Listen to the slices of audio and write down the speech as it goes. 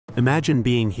Imagine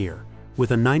being here,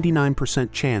 with a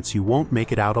 99% chance you won't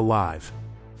make it out alive.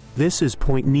 This is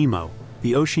Point Nemo,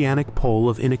 the Oceanic Pole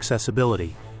of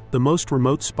Inaccessibility, the most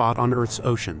remote spot on Earth's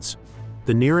oceans.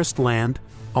 The nearest land,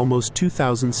 almost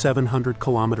 2,700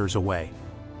 kilometers away.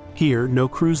 Here, no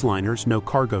cruise liners, no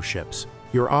cargo ships.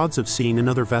 Your odds of seeing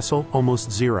another vessel,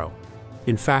 almost zero.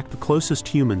 In fact, the closest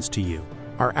humans to you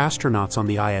are astronauts on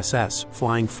the ISS,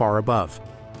 flying far above.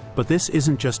 But this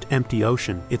isn't just empty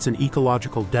ocean, it's an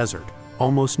ecological desert.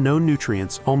 Almost no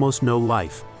nutrients, almost no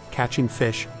life. Catching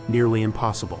fish, nearly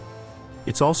impossible.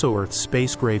 It's also Earth's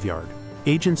space graveyard.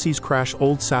 Agencies crash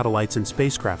old satellites and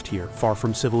spacecraft here, far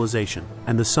from civilization.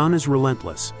 And the sun is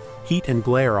relentless. Heat and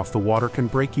glare off the water can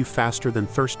break you faster than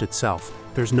thirst itself.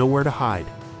 There's nowhere to hide.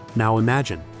 Now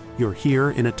imagine, you're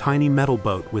here in a tiny metal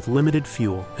boat with limited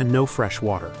fuel and no fresh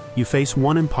water. You face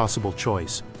one impossible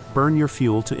choice: burn your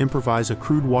fuel to improvise a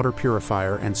crude water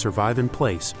purifier and survive in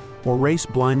place, or race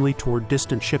blindly toward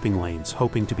distant shipping lanes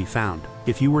hoping to be found.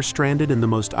 If you were stranded in the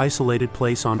most isolated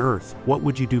place on Earth, what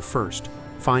would you do first?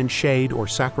 Find shade or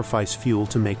sacrifice fuel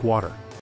to make water?